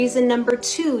Reason number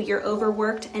 2, you're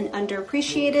overworked and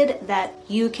underappreciated, that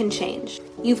you can change.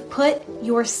 You've put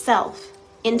yourself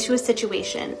into a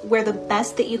situation where the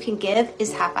best that you can give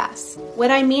is half-ass.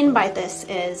 What I mean by this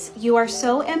is you are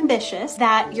so ambitious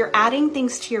that you're adding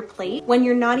things to your plate when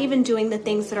you're not even doing the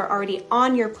things that are already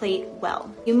on your plate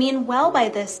well. You mean well by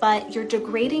this, but you're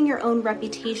degrading your own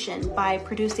reputation by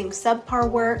producing subpar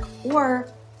work or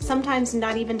sometimes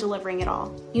not even delivering at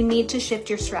all. You need to shift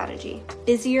your strategy.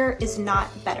 Busier is not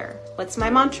better. What's my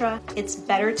mantra? It's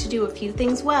better to do a few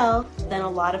things well than a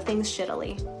lot of things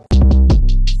shittily.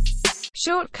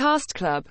 Short Cast Club